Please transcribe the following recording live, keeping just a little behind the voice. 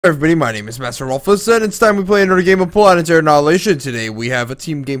Everybody, my name is Masterofroflness, and it's time we play another game of Planetary Annihilation. Today we have a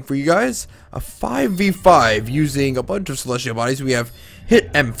team game for you guys, a 5v5 using a bunch of celestial bodies. We have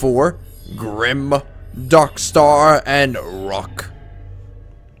Hit M4, Grim, Darkstar, and Rock.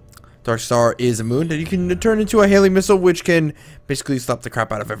 Darkstar is a moon that you can turn into a hailing missile, which can basically slap the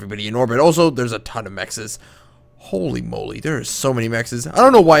crap out of everybody in orbit. Also, there's a ton of mexes. Holy moly, there are so many mexes. I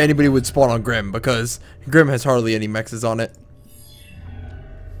don't know why anybody would spawn on Grim, because Grim has hardly any mexes on it.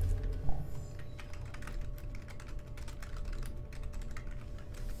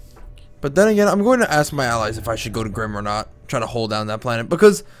 But then again, I'm going to ask my allies if I should go to Grim or not. Try to hold down that planet.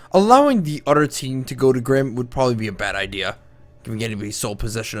 Because allowing the other team to go to Grim would probably be a bad idea. Giving anybody sole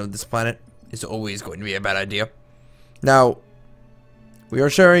possession of this planet is always going to be a bad idea. Now, we are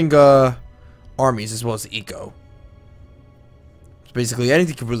sharing armies as well as eco. So basically,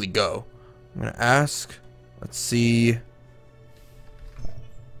 anything can really go. I'm going to ask. Let's see.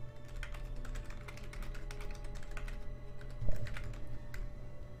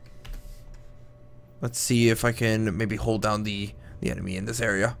 Let's see if I can maybe hold down the enemy in this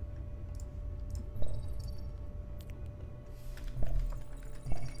area.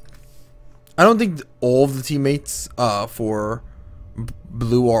 I don't think all of the teammates for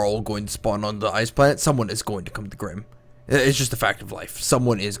Blue are all going to spawn on the ice planet. Someone is going to come to Grim. It's just a fact of life.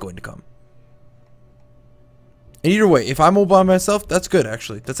 Someone is going to come. And either way, if I'm all by myself, that's good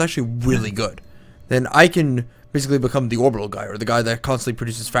actually. That's actually really good. Then I can basically become the orbital guy, or the guy that constantly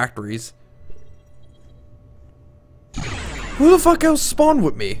produces factories. Who the fuck else spawned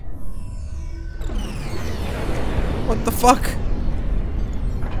with me? What the fuck?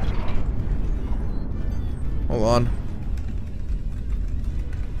 Hold on.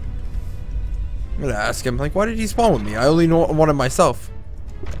 I'm gonna ask him, like, why did he spawn with me? I only know one of myself.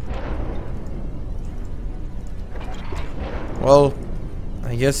 Well,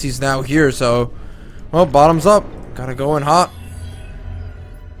 I guess he's now here, so... Well, bottoms up. Gotta go in hot.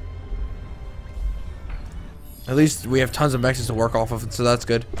 At least we have tons of mexes to work off of, so that's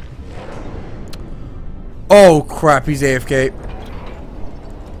good. Oh crap, he's AFK.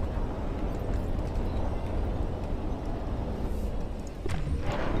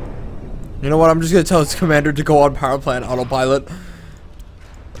 You know what, I'm just gonna tell his commander to go on power plant autopilot.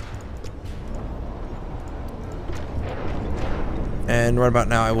 And right about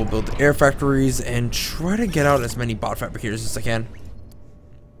now I will build air factories and try to get out as many bot fabricators as I can.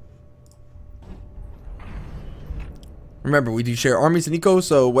 Remember, we do share armies and eco,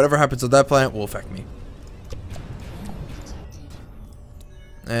 so whatever happens on that planet will affect me.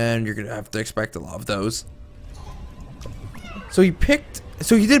 And you're gonna have to expect a lot of those. So he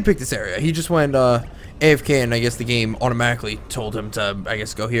did pick this area. He just went AFK, and I guess the game automatically told him to, I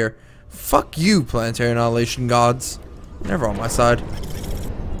guess, go here. Fuck you, Planetary Annihilation gods. Never on my side.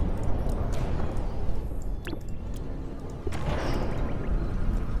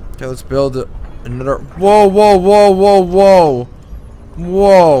 Okay, let's build another. Whoa, whoa, whoa, whoa, whoa,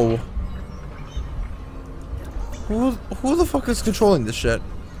 whoa. Who the fuck is controlling this shit?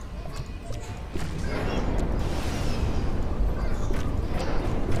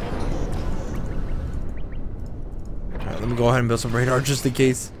 Alright, let me go ahead and build some radar just in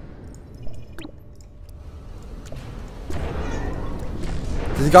case.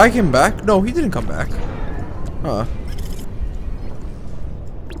 Did the guy come back? No, he didn't come back. Huh.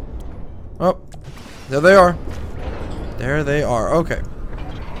 Oh, there they are. There they are. Okay.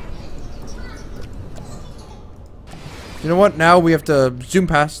 You know what? Now we have to zoom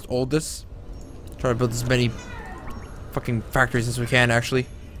past all this. Try to build as many fucking factories as we can, actually.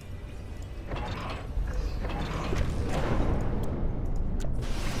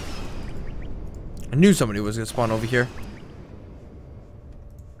 I knew somebody was gonna spawn over here.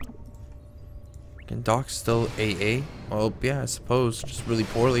 Can Doc still AA? Well, yeah, I suppose. Just really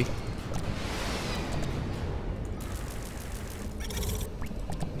poorly.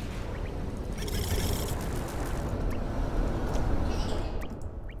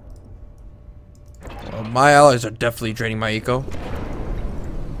 My allies are definitely draining my eco.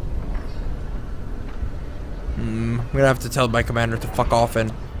 I'm gonna have to tell my commander to fuck off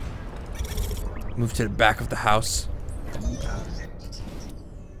and move to the back of the house.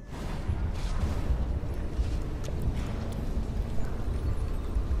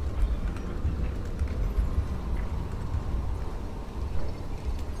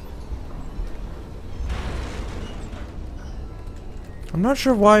 I'm not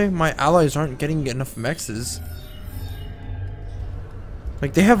sure why my allies aren't getting enough mexes.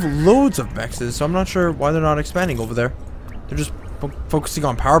 Like, they have loads of mexes, so I'm not sure why they're not expanding over there. They're just focusing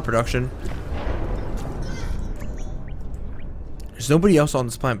on power production. There's nobody else on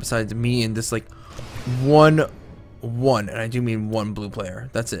this planet besides me and this like one, and I do mean one blue player.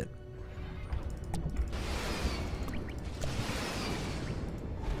 That's it.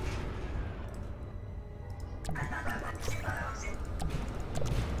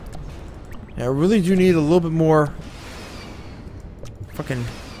 Yeah, I really do need a little bit more fucking,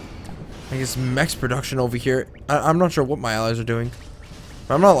 I guess, mechs production over here. I'm not sure what my allies are doing,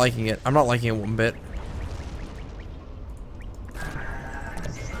 but I'm not liking it. I'm not liking it one bit.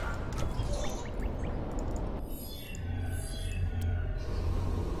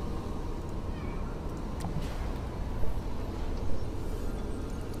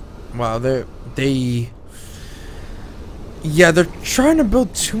 Wow, yeah, they're trying to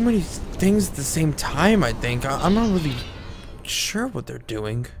build too many things at the same time, I think. I'm not really sure what they're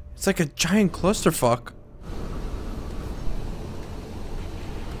doing. It's like a giant clusterfuck.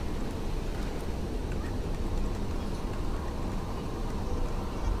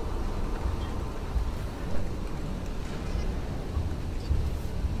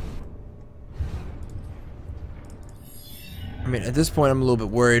 I mean, at this point, I'm a little bit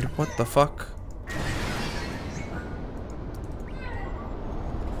worried. What the fuck?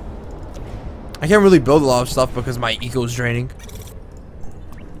 I can't really build a lot of stuff because my ego is draining.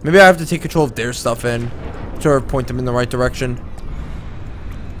 Maybe I have to take control of their stuff and sort of point them in the right direction.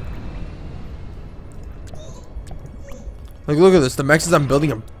 Like, look at this. The mechs I'm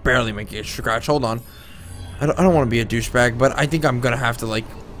building are barely making a scratch. Hold on. I don't want to be a douchebag, but I think I'm gonna have to, like,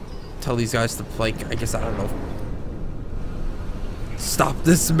 tell these guys to, like, I guess, I don't know. Stop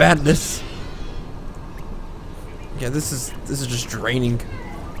this madness. Yeah, this is just draining.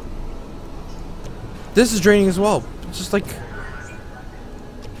 This is draining as well. It's just like,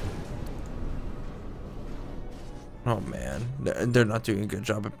 oh man, they're not doing a good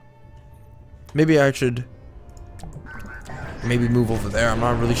job. Maybe I should move over there. I'm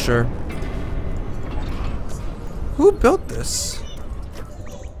not really sure. Who built this?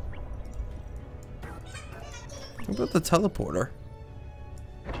 Who built the teleporter?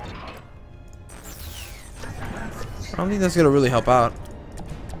 I don't think that's gonna really help out.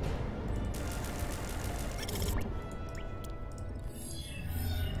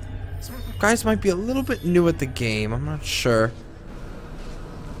 These guys might be a little bit new at the game. I'm not sure.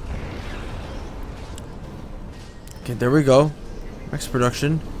 Okay, there we go. Next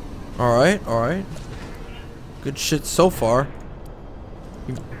production. Alright, alright. Good shit so far.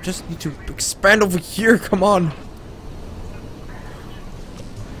 You just need to expand over here. Come on.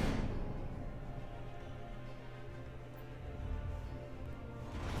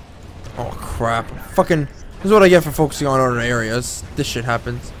 Oh crap. Fucking, this is what I get for focusing on other areas. This shit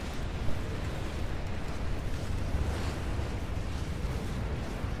happens.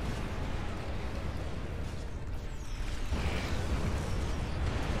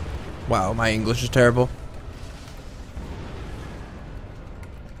 Wow, my English is terrible.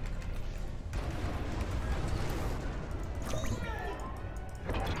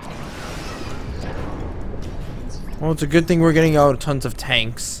 Well, it's a good thing we're getting out tons of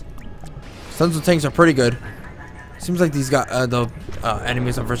tanks. Tons of tanks are pretty good. Seems like these got the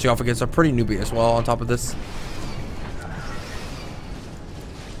enemies I'm first off against are pretty newbie as well. On top of this,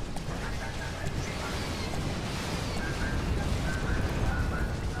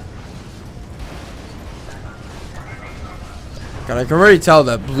 God, I can already tell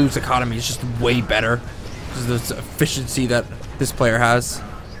that Blue's economy is just way better because of the efficiency that this player has.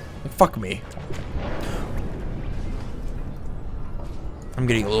 Like, fuck me. I'm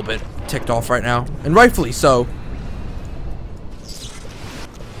getting a little bit ticked off right now, and rightfully so.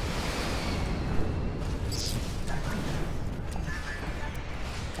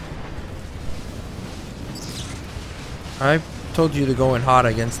 I told you to go in hot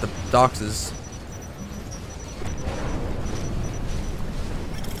against the doxes.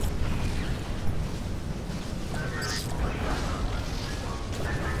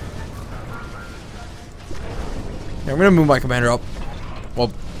 Yeah, I'm gonna move my commander up.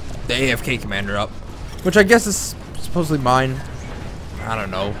 Well, the AFK commander up, which I guess is supposedly mine. I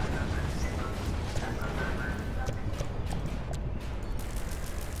don't know.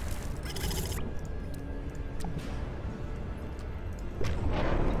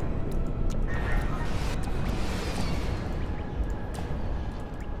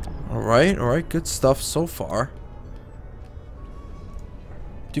 Alright, good stuff so far.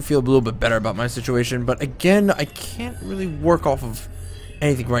 Do feel a little bit better about my situation, but again, I can't really work off of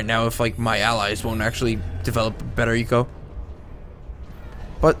anything right now if, like, my allies won't actually develop better eco.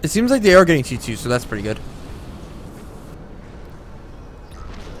 But it seems like they are getting T2, so that's pretty good.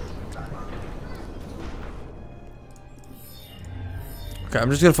 Okay, I'm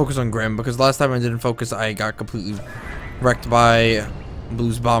just gonna focus on Grim because last time I didn't focus, I got completely wrecked by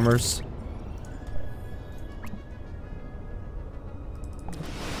Blue's bombers.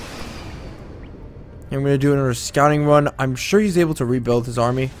 I'm gonna do another scouting run. I'm sure he's able to rebuild his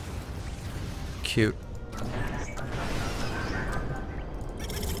army. Cute.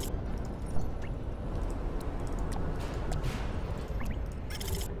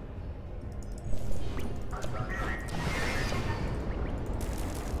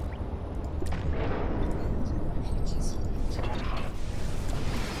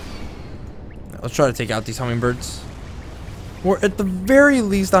 Let's try to take out these hummingbirds. Or at the very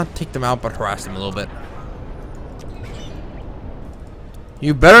least, not take them out, but harass them a little bit.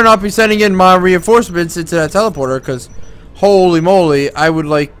 You better not be sending in my reinforcements into that teleporter, because holy moly, I would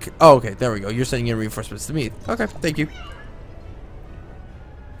like... Oh, okay, there we go. You're sending in reinforcements to me. Okay, thank you. I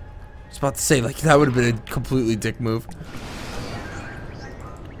was about to say, like, that would have been a completely dick move.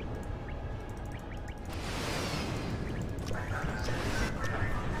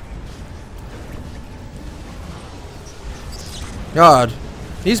 God,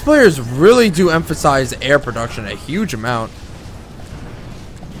 these players really do emphasize air production a huge amount.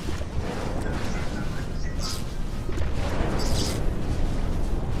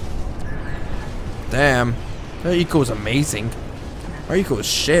 Damn, their eco is amazing. Our eco is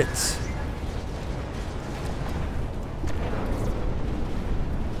shit.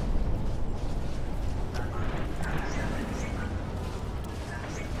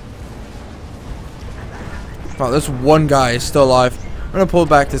 Wow, this one guy is still alive. I'm gonna pull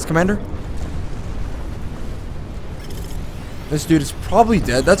back this commander. This dude is probably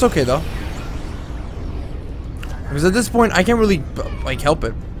dead. That's okay though, because at this point I can't really like help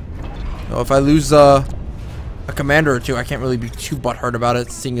it. So if I lose a commander or two, I can't really be too butthurt about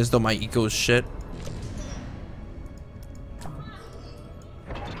it, seeing as though my eco is shit.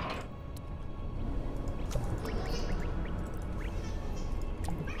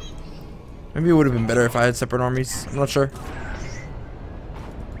 Maybe it would have been better if I had separate armies. I'm not sure.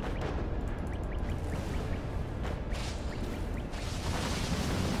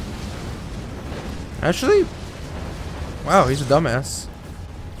 Actually, wow, he's a dumbass.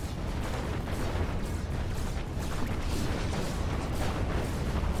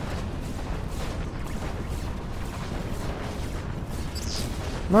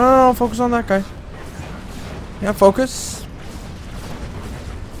 No, focus on that guy. Yeah, focus.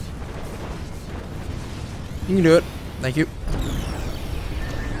 You can do it. Thank you.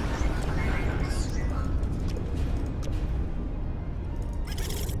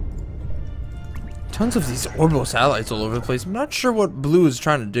 Tons of these orbital satellites all over the place. I'm not sure what Blue is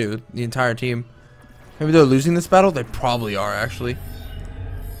trying to do. The entire team. Maybe they're losing this battle? They probably are, actually.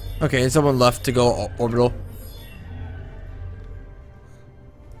 Okay, someone left to go orbital.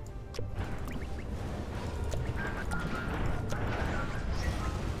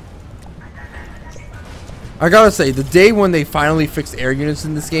 I gotta say, the day when they finally fixed air units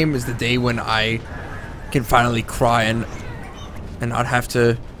in this game is the day when I can finally cry and not have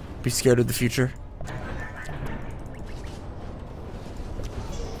to be scared of the future.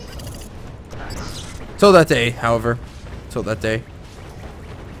 Till that day, however. Till that day.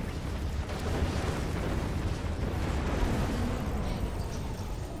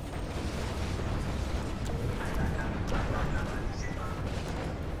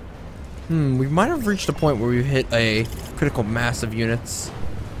 We might have reached a point where we've hit a critical mass of units.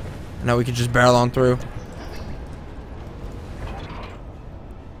 Now we can just barrel on through.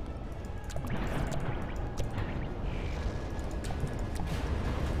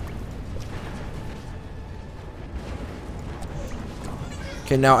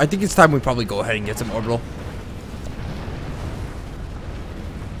 Okay, now I think it's time we probably go ahead and get some orbital.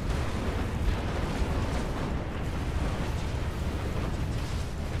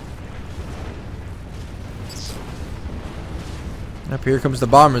 Up here comes the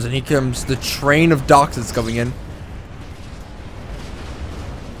bombers, and here comes the train of docks that's coming in.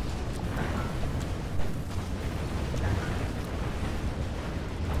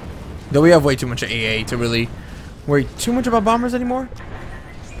 Though we have way too much AA to really worry too much about bombers anymore.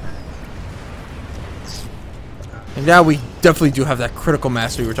 And now we definitely do have that critical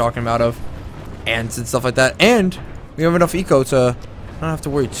mass we were talking about of ants and stuff like that. And we have enough eco to not have to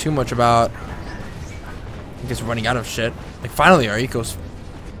worry too much about, I guess, running out of shit. Like, finally, our eco's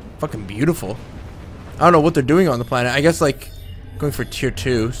fucking beautiful. I don't know what they're doing on the planet. I guess, like, going for tier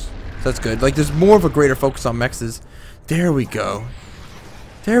 2s. So that's good. Like, there's more of a greater focus on mexes. There we go.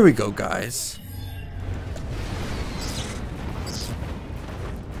 There we go, guys.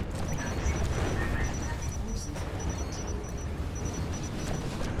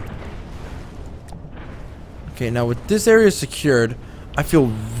 Okay, now with this area secured, I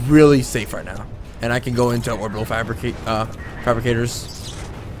feel really safe right now. And I can go into orbital fabricators.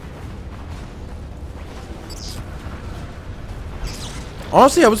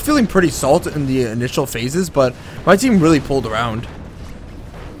 Honestly, I was feeling pretty salt in the initial phases, but my team really pulled around.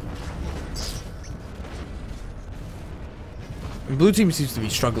 And blue team seems to be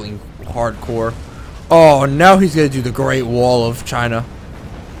struggling hardcore. Oh, now he's gonna do the Great Wall of China.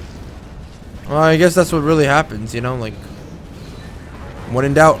 Well, I guess that's what really happens, you know, like, when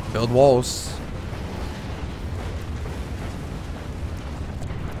in doubt, build walls.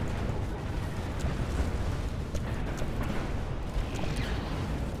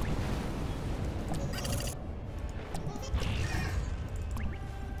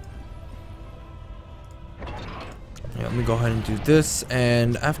 Yeah, let me go ahead and do this,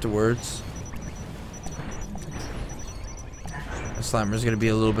 and afterwards, the Slimer's gonna be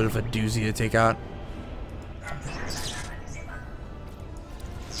a little bit of a doozy to take out.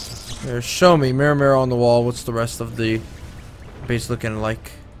 Here, show me, mirror, mirror on the wall, what's the rest of the base looking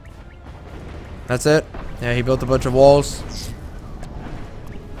like? That's it? Yeah, he built a bunch of walls.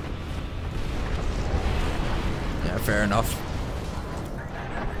 Yeah, fair enough.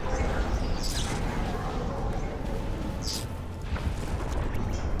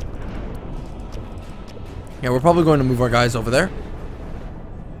 Yeah, we're probably going to move our guys over there.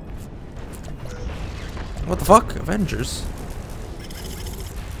 What the fuck? Avengers?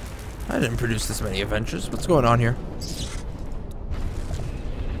 I didn't produce this many Avengers. What's going on here?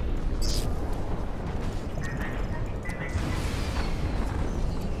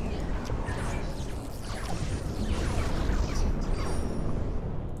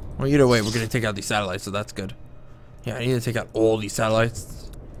 Well, either way, we're going to take out these satellites, so that's good. Yeah, I need to take out all these satellites.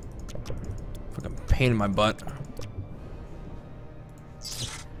 Fucking pain in my butt.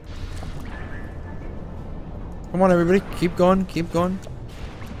 Come on, everybody. Keep going. Keep going.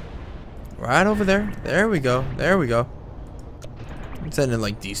 Right over there. There we go. There we go. I'm sending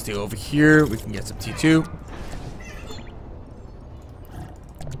like these two over here. We can get some T2.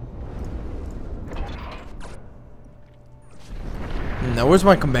 Now, where's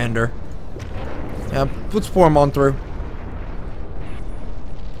my commander? Yeah, let's pour him on through.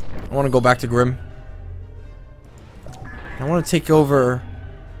 I want to go back to Grim. I want to take over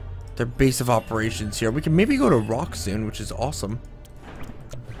their base of operations here. We can maybe go to Rock soon, which is awesome.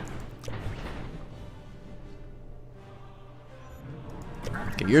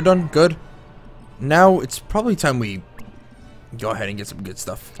 Okay, you're done. Good. Now it's probably time we go ahead and get some good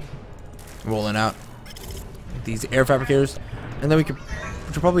stuff rolling out. These air fabricators. And then we should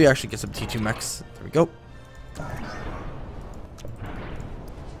probably actually get some T2 mechs. There we go.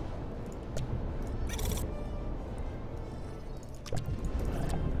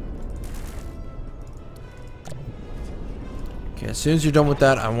 Okay, as soon as you're done with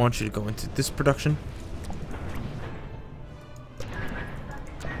that, I want you to go into this production.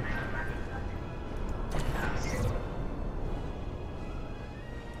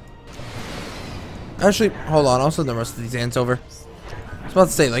 Actually, hold on. I'll send the rest of these ants over. I was about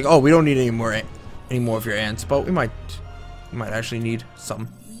to say, like, oh, we don't need any more of your ants, but we might actually need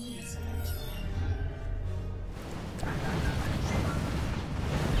some.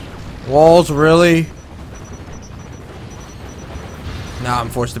 Walls, really? Now I'm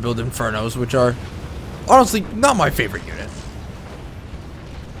forced to build infernos, which are honestly not my favorite unit.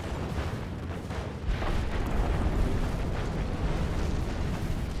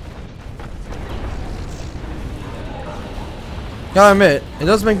 Gotta admit, it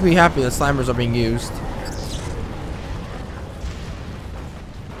does make me happy that Slimers are being used.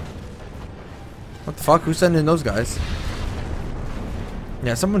 What the fuck? Who's sending those guys?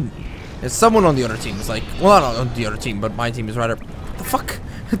 Yeah, it's someone on the other team. It's like, well, not on the other team, but my team is rather. What the fuck?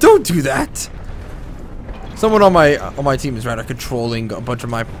 Don't do that. Someone on my team is rather controlling a bunch of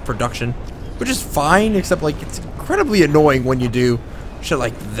my production, which is fine, except like it's incredibly annoying when you do shit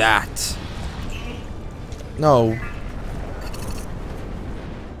like that. No.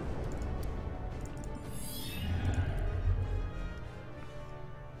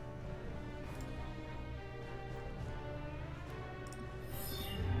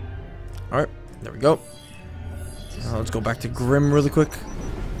 Alright, there we go. Now let's go back to Grim really quick.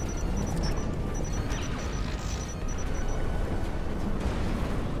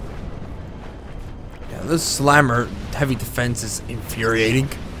 Yeah, this Slammer heavy defense is infuriating.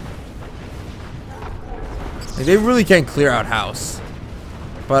 Like, they really can't clear out house.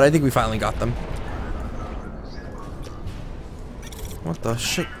 But I think we finally got them. What the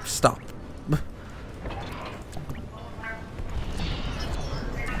shit? Stop.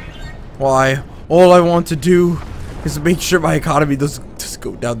 Why? All I want to do is make sure my economy doesn't just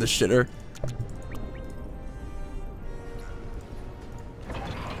go down the shitter.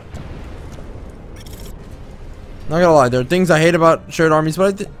 Not gonna lie, there are things I hate about shared armies,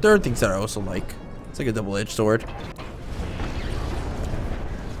 but there are things that I also like. It's like a double-edged sword.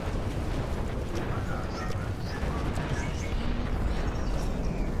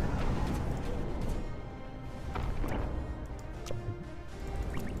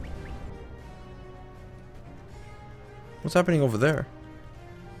 What's happening over there?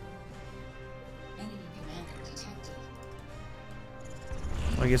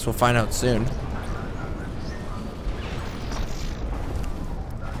 I guess we'll find out soon.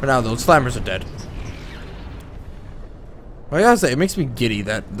 For now, those slammers are dead. Well, I gotta say, it makes me giddy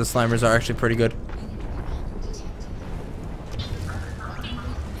that the slammers are actually pretty good.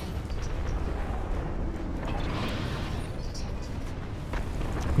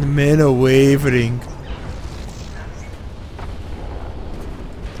 The men are wavering.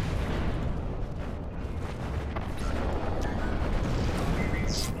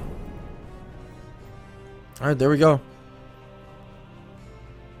 Alright, there we go.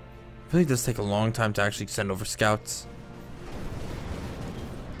 I feel like this take a long time to actually send over scouts.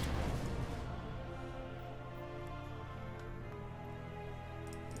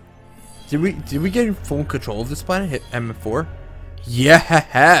 Did we get full control of this planet? Hit M4?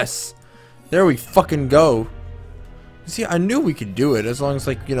 Yes! There we fucking go. See, I knew we could do it as long as,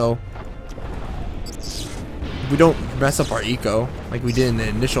 like, you know, we don't mess up our eco like we did in the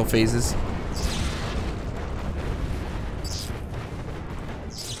initial phases.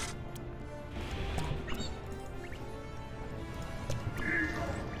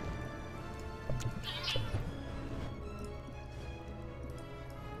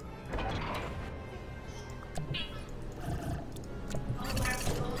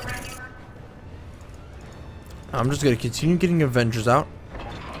 I'm just gonna continue getting Avengers out.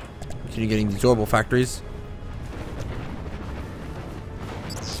 Continue getting these orbital factories.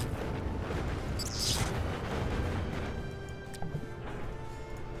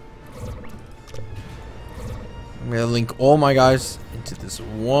 I'm gonna link all my guys into this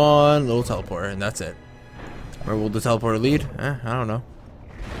one little teleporter, and that's it. Where will the teleporter lead? I don't know.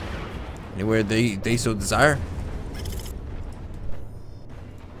 Anywhere they so desire.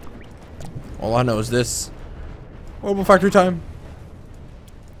 All I know is this. Orbital factory time.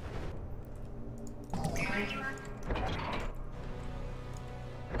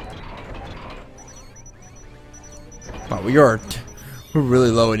 Wow, we're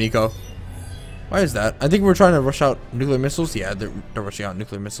really low in eco. Why is that? I think we're trying to rush out nuclear missiles. Yeah, they're rushing out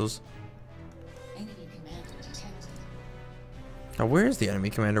nuclear missiles. Now, where is the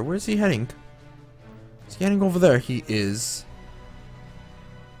enemy commander? Where is he heading? Is he heading over there? He is.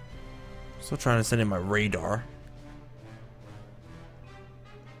 Still trying to send in my radar.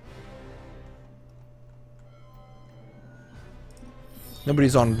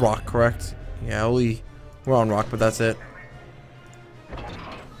 Nobody's on rock, correct? Yeah, we're on rock, but that's it.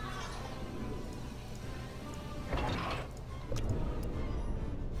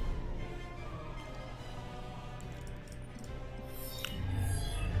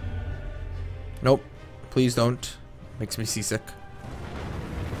 Nope. Please don't. Makes me seasick.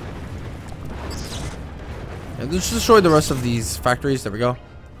 Yeah, let's destroy the rest of these factories. There we go.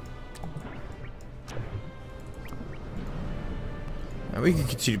 And we can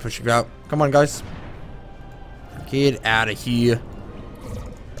continue pushing out. Come on, guys. Get out of here.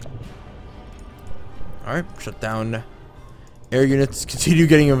 Alright, shut down air units. Continue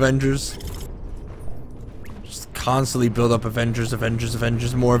getting Avengers. Just constantly build up Avengers, Avengers,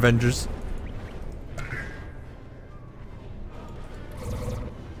 Avengers, more Avengers.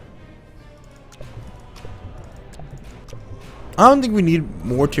 I don't think we need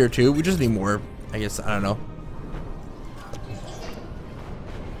more tier 2. We just need more, I guess, I don't know,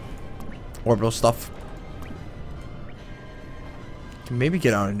 orbital stuff. Can maybe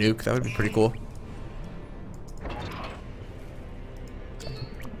get out a nuke. That would be pretty cool.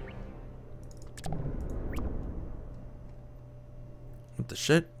 What the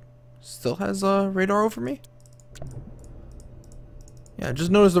shit? Still has radar over me? Yeah, I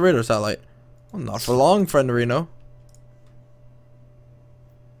just noticed the radar satellite. Well, not for long, friend Reno.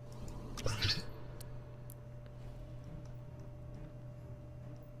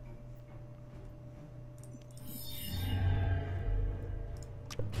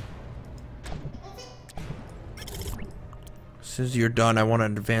 As soon as you're done, I want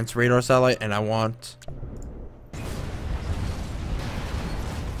an advanced radar satellite, and I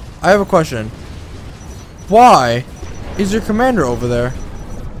have a question. Why is your commander over there?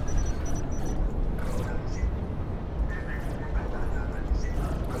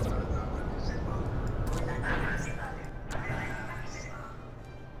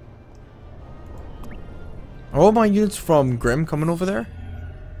 all my units from Grim coming over there?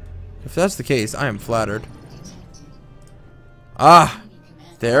 If that's the case, I am flattered. Ah!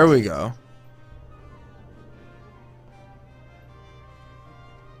 There we go.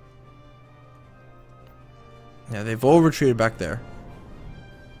 Yeah, they've all retreated back there.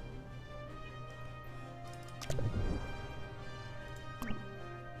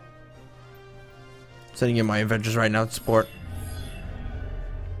 Sending in my Avengers right now to support.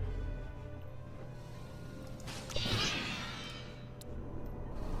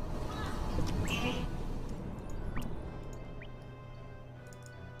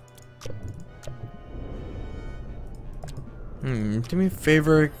 Do me a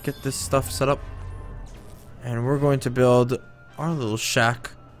favor, get this stuff set up. And we're going to build our little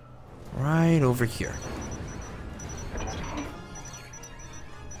shack right over here.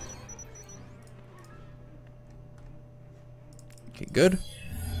 Okay, good.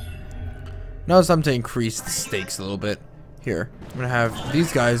 Now it's time to increase the stakes a little bit. Here, I'm gonna have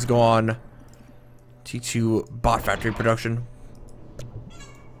these guys go on T2 bot factory production.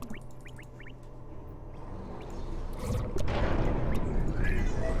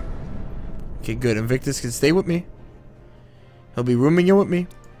 Okay, good. Invictus can stay with me. He'll be rooming in with me.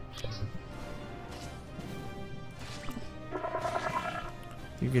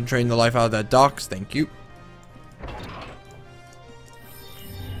 You can train the life out of that docks. Thank you.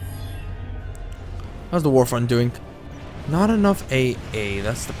 How's the Warfront doing? Not enough AA.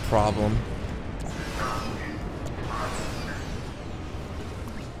 That's the problem.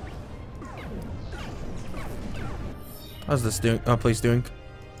 How's this place doing?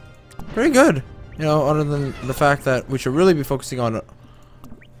 Pretty good. You know, other than the fact that we should really be focusing on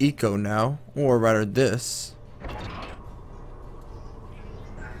eco now, or rather this.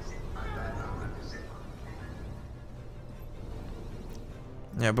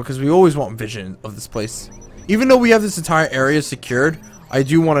 Yeah, because we always want vision of this place. Even though we have this entire area secured, I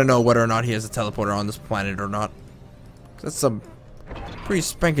do want to know whether or not he has a teleporter on this planet or not. That's some pretty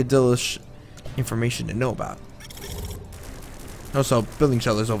spankadillish information to know about. Also, building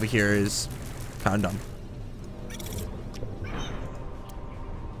shelters over here is kind of dumb.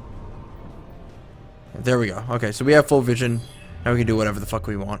 There we go. Okay, so we have full vision. Now we can do whatever the fuck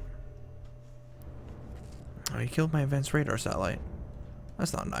we want. Oh, he killed my advanced radar satellite.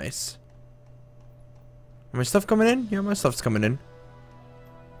 That's not nice. My stuff coming in? Yeah, my stuff's coming in.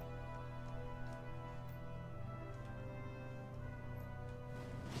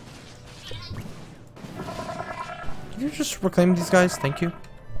 Can you just reclaim these guys? Thank you.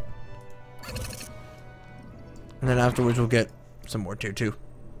 And then afterwards we'll get some more tier 2.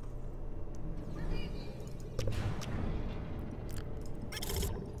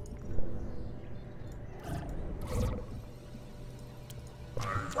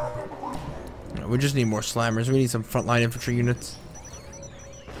 We just need more slammers. We need some frontline infantry units.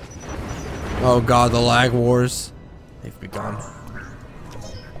 Oh god, the lag wars. They've begun.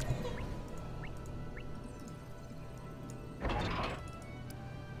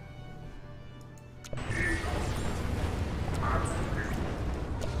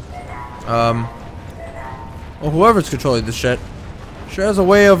 Well, whoever's controlling this shit sure has a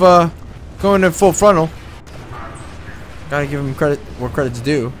way of going in full frontal. Gotta give him credit where credit's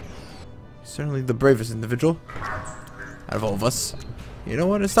due. He's certainly the bravest individual out of all of us. You know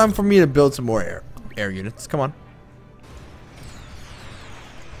what? It's time for me to build some more air units. Come on.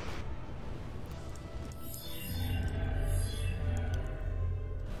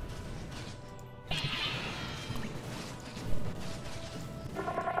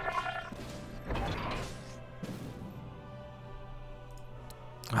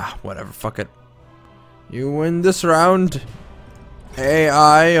 Ah, whatever. Fuck it. You win this round,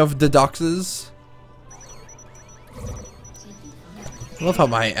 AI of the Doxes. I love how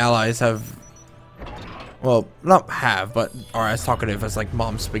my allies have, well, not have, but are as talkative as like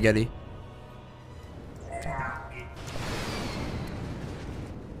mom spaghetti.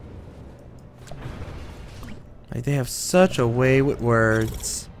 Like, they have such a way with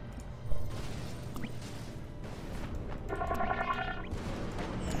words.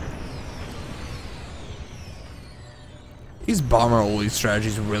 These bomber only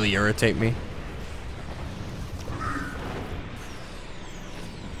strategies really irritate me.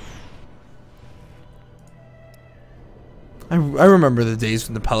 I remember the days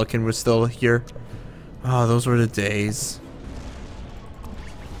when the Pelican was still here. Oh, those were the days.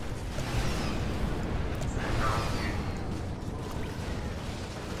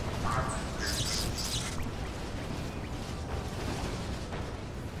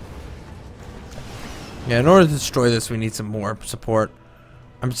 Yeah, in order to destroy this, we need some more support.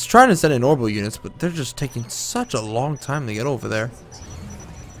 I'm just trying to send in orbital units, but they're just taking such a long time to get over there.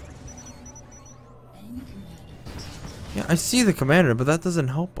 Yeah, I see the commander, but that doesn't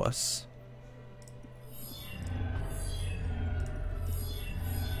help us.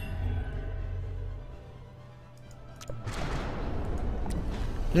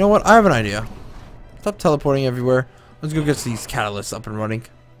 You know what? I have an idea. Stop teleporting everywhere. Let's go get these catalysts up and running.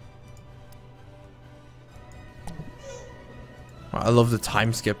 Wow, I love the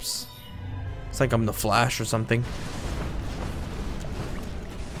time skips. It's like I'm the Flash or something.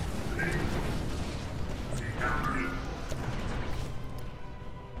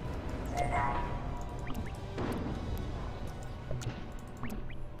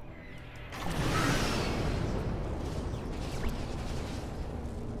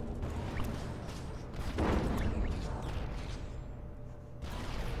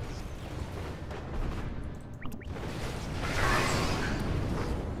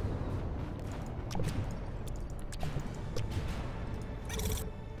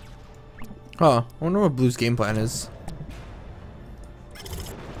 Huh, I wonder what Blue's game plan is.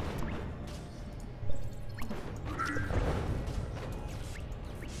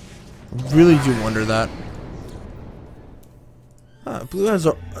 Really do wonder that. Huh, Blue has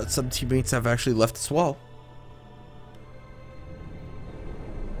some teammates have actually left as well.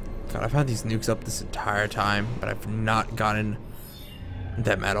 God, I've had these nukes up this entire time, but I've not gotten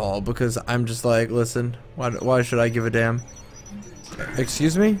them at all because I'm just like, listen, why should I give a damn?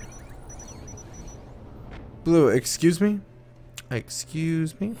 Excuse me? Blue, excuse me?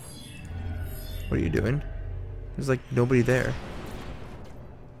 Excuse me? What are you doing? There's like nobody there.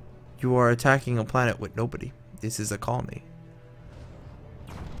 You are attacking a planet with nobody. This is a colony.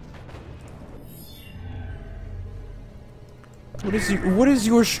 What is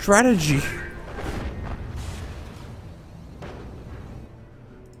your strategy?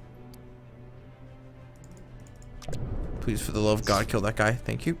 Please, for the love of God, kill that guy.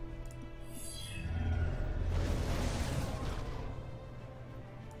 Thank you.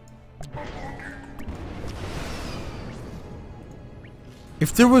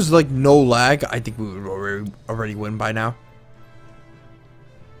 If there was like no lag, I think we would already win by now.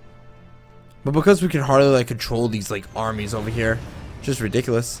 But because we can hardly like control these like armies over here, just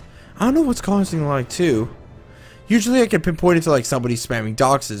ridiculous. I don't know what's causing the lag too. Usually I can pinpoint it to like somebody spamming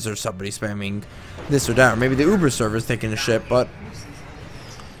doxes or somebody spamming this or that, or maybe the Uber server's taking a shit, but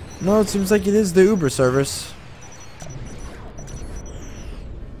no, it seems like it is the Uber service.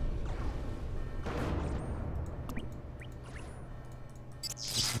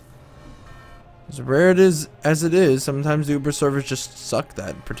 As rare it is as it is, sometimes the Uber servers just suck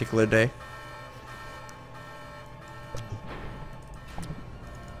that particular day.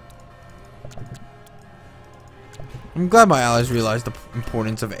 I'm glad my allies realized the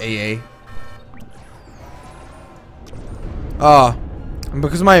importance of AA. And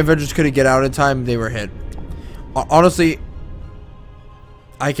because my Avengers couldn't get out in time, they were hit. Honestly,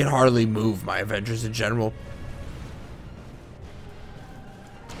 I can hardly move my Avengers in general.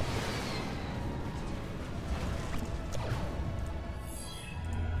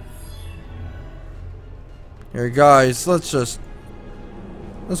 Here, guys, let's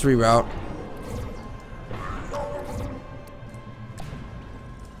reroute.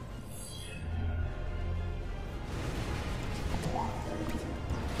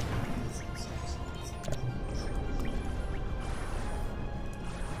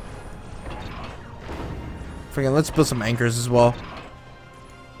 Freaking, let's build some anchors as well.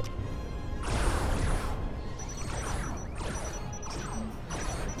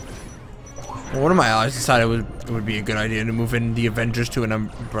 Well, one of my allies decided it would be a good idea to move in the Avengers to an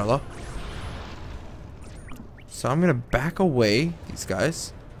umbrella. So I'm gonna back away these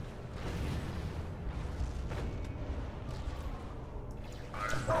guys.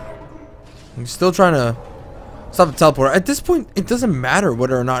 I'm still trying to stop the teleporter. At this point, it doesn't matter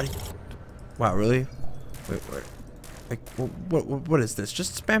whether or not. Wow, really? Wait. Like, what is this?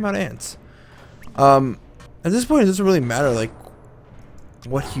 Just spam out ants. At this point, it doesn't really matter like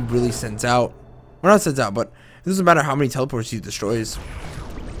what he really sends out. Well, not sends out, but it doesn't matter how many teleporters he destroys.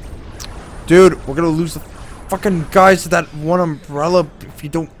 Dude, we're gonna lose the fucking guys to that one umbrella if you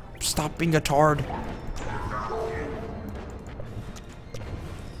don't stop being a tard.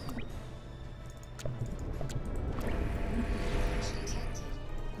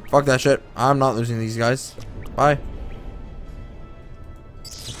 Fuck that shit. I'm not losing these guys. Bye.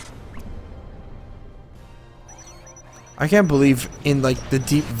 I can't believe in like the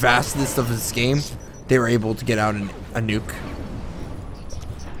deep vastness of this game they were able to get out a nuke.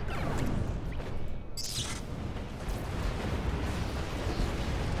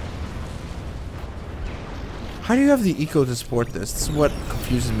 How do you have the eco to support this? This is what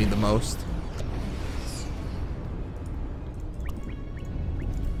confuses me the most.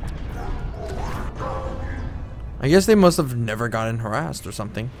 I guess they must have never gotten harassed or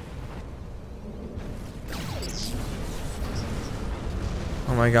something.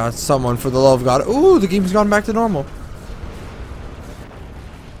 Oh my god, someone for the love of God. Ooh, the game's gone back to normal.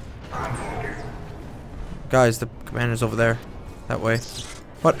 Guys, the commander's over there. That way.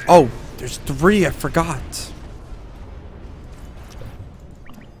 What? Oh, there's 3. I forgot.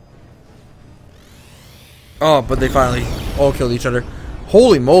 Oh, but they finally all killed each other.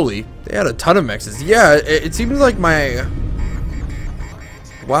 Holy moly. They had a ton of mexes. Yeah, it seems like my...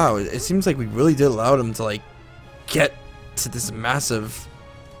 Wow, it seems like we really did allow them to, like, get to this massive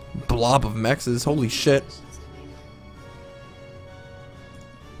blob of mexes. Holy shit.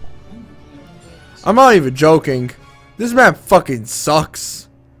 I'm not even joking. This map fucking sucks.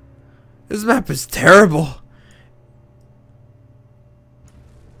 This map is terrible.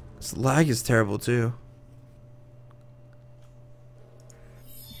 This lag is terrible too.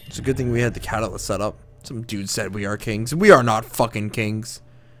 It's a good thing we had the catalyst set up. Some dude said we are kings. We are not fucking kings.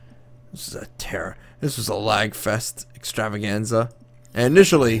 This is a terror. This was a lag fest extravaganza. And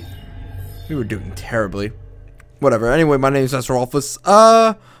initially, we were doing terribly. Whatever. Anyway, my name is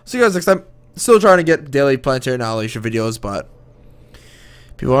Masterofroflness. See you guys next time. Still trying to get daily Planetary Annihilation videos, but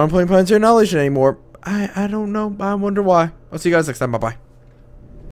people aren't playing Planetary Annihilation anymore. I don't know. I wonder why. I'll see you guys next time. Bye-bye.